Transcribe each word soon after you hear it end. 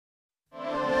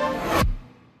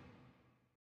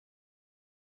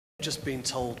Just been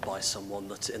told by someone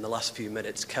that in the last few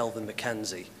minutes Kelvin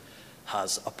MacKenzie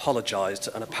has apologised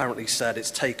and apparently said it's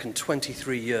taken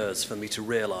 23 years for me to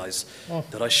realise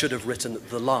that I should have written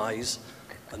the lies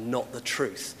and not the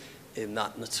truth in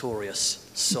that notorious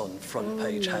Sun front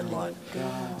page headline.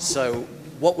 So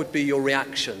what would be your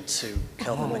reaction to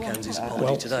Kelvin MacKenzie's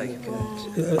apology today?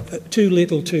 Too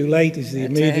little, too late is the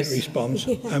immediate response,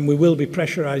 and we will be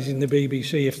pressurising the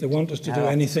BBC if they want us to do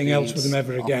anything else with him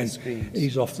ever again.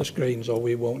 He's off the screens, or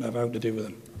we won't have how to do with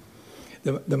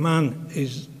him. The man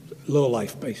is low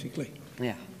life, basically.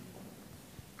 Yeah.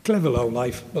 Clever low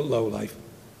life, but low life.